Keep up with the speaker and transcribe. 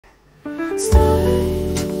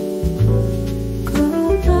Stars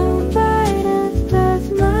glow down bright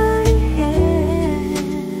above my head,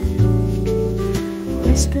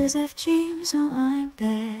 whispers of dreams while I'm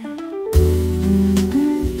there.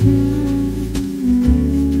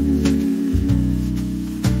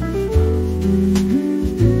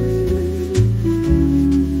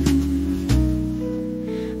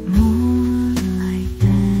 Moonlight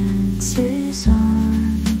dances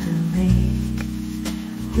on the lake,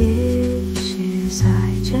 wishes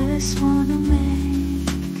I just wanna make.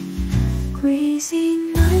 Breezy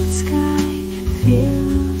night sky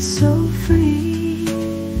feels so free.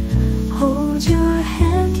 Hold your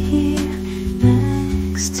hand here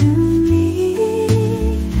next to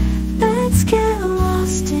me. Let's get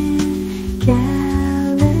lost in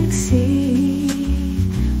galaxy.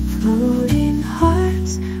 Floating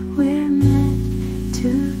hearts, we're meant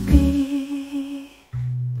to be.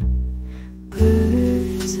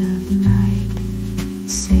 Birds of night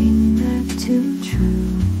sing their tune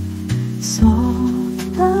true, song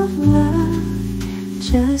of love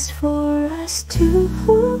just for us two.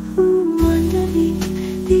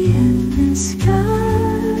 Underneath the endless sky,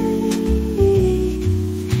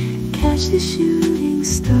 catch the shooting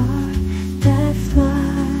star that flies.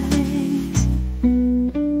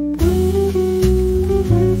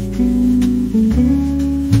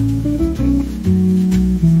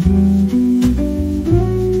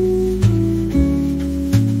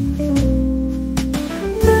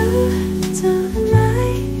 Birds of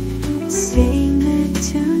night sing their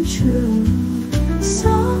tune true,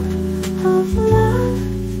 song of love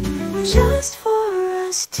just for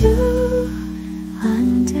us two.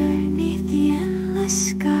 Underneath the endless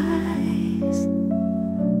skies,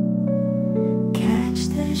 catch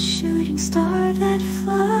the shooting star that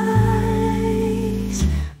flies.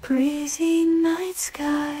 Breezy night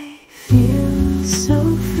sky feels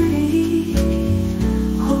so free.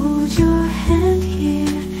 Hold your hand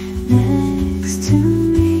here next to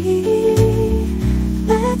me.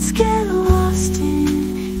 Let's get lost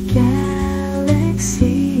in galaxy.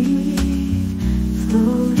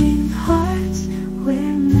 Floating hearts,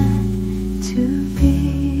 we're meant to be.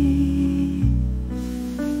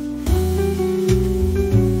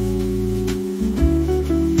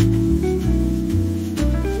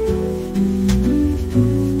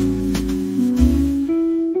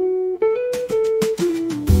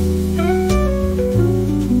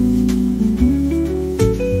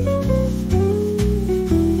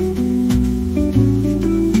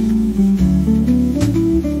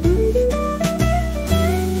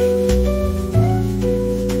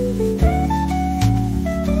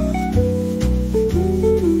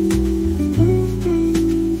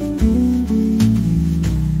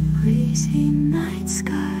 Breezy night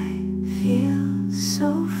sky feels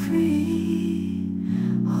so free.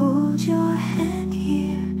 Hold your hand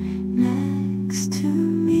here next to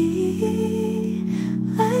me.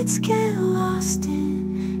 Let's get lost